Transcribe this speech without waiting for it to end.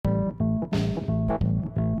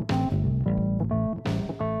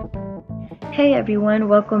Hey everyone,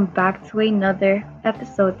 welcome back to another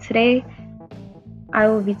episode. Today, I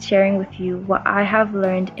will be sharing with you what I have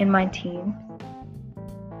learned in my teens.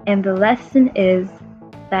 And the lesson is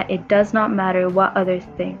that it does not matter what others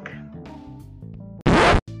think.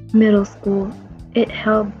 Middle school, it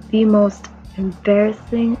held the most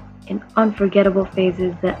embarrassing and unforgettable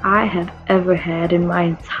phases that I have ever had in my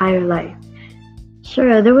entire life.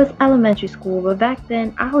 Sure, there was elementary school, but back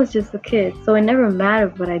then I was just a kid, so it never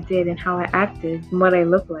mattered what I did and how I acted and what I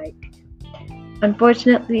looked like.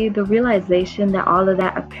 Unfortunately, the realization that all of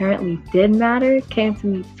that apparently did matter came to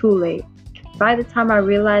me too late. By the time I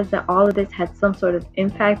realized that all of this had some sort of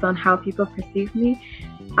impact on how people perceived me,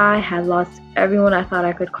 I had lost everyone I thought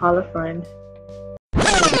I could call a friend.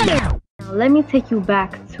 Now, let me take you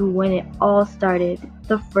back to when it all started,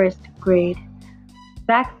 the first grade.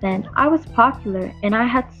 Back then, I was popular and I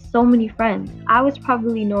had so many friends. I was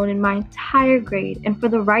probably known in my entire grade, and for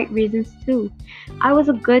the right reasons too. I was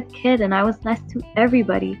a good kid and I was nice to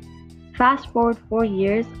everybody. Fast forward 4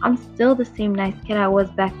 years, I'm still the same nice kid I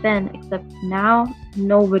was back then, except now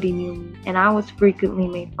nobody knew me and I was frequently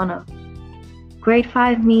made fun of. Grade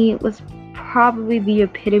 5 me was probably the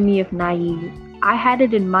epitome of naive. I had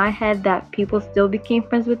it in my head that people still became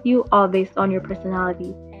friends with you all based on your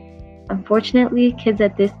personality. Unfortunately, kids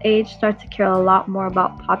at this age start to care a lot more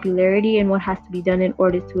about popularity and what has to be done in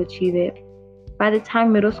order to achieve it. By the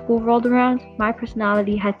time middle school rolled around, my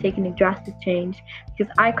personality had taken a drastic change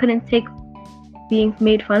because I couldn't take being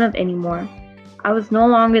made fun of anymore. I was no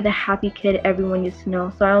longer the happy kid everyone used to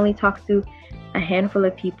know, so I only talked to a handful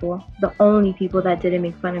of people, the only people that didn't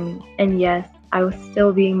make fun of me. And yes, I was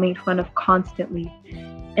still being made fun of constantly.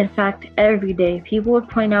 In fact, every day, people would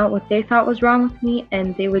point out what they thought was wrong with me,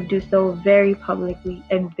 and they would do so very publicly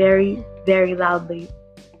and very, very loudly.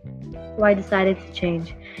 So I decided to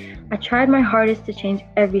change. I tried my hardest to change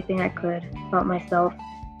everything I could about myself.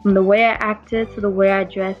 From the way I acted to the way I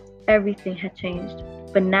dressed, everything had changed.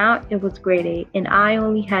 But now it was grade 8, and I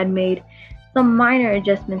only had made some minor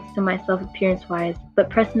adjustments to myself appearance-wise. But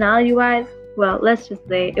personality-wise, well, let's just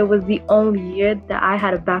say it was the only year that I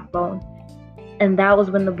had a backbone. And that was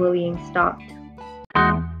when the bullying stopped.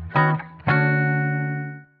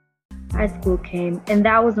 High school came, and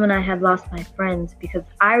that was when I had lost my friends because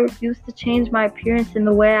I refused to change my appearance and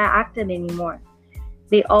the way I acted anymore.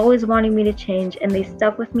 They always wanted me to change, and they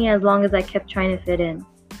stuck with me as long as I kept trying to fit in.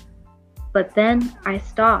 But then I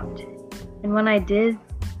stopped, and when I did,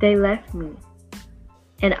 they left me.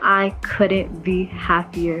 And I couldn't be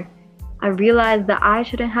happier. I realized that I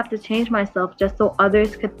shouldn't have to change myself just so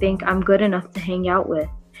others could think I'm good enough to hang out with.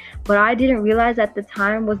 What I didn't realize at the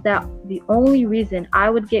time was that the only reason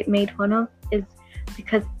I would get made fun of is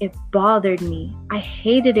because it bothered me. I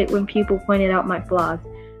hated it when people pointed out my flaws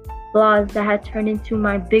that had turned into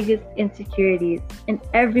my biggest insecurities, and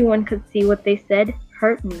everyone could see what they said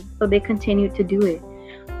hurt me, so they continued to do it.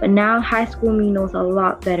 But now high school me knows a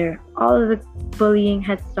lot better. All of the bullying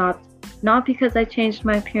had stopped. Not because I changed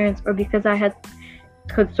my appearance or because I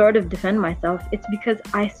could sort of defend myself. It's because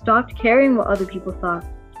I stopped caring what other people thought.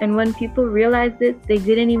 And when people realized this, they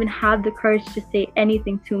didn't even have the courage to say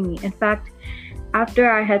anything to me. In fact,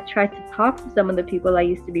 after I had tried to talk to some of the people I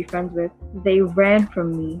used to be friends with, they ran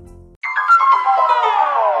from me.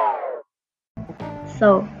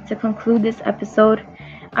 So, to conclude this episode,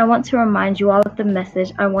 I want to remind you all of the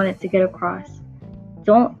message I wanted to get across.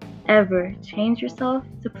 Don't ever change yourself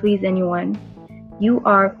to please anyone. You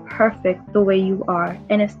are perfect the way you are,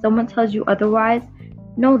 and if someone tells you otherwise,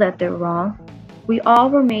 know that they're wrong. We all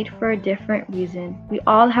were made for a different reason. We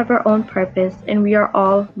all have our own purpose, and we are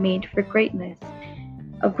all made for greatness.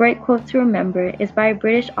 A great quote to remember is by a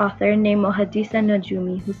British author named Mohadisa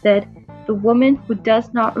Najumi, who said, "The woman who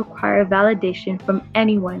does not require validation from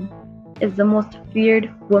anyone is the most feared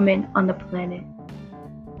woman on the planet."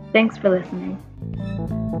 Thanks for listening.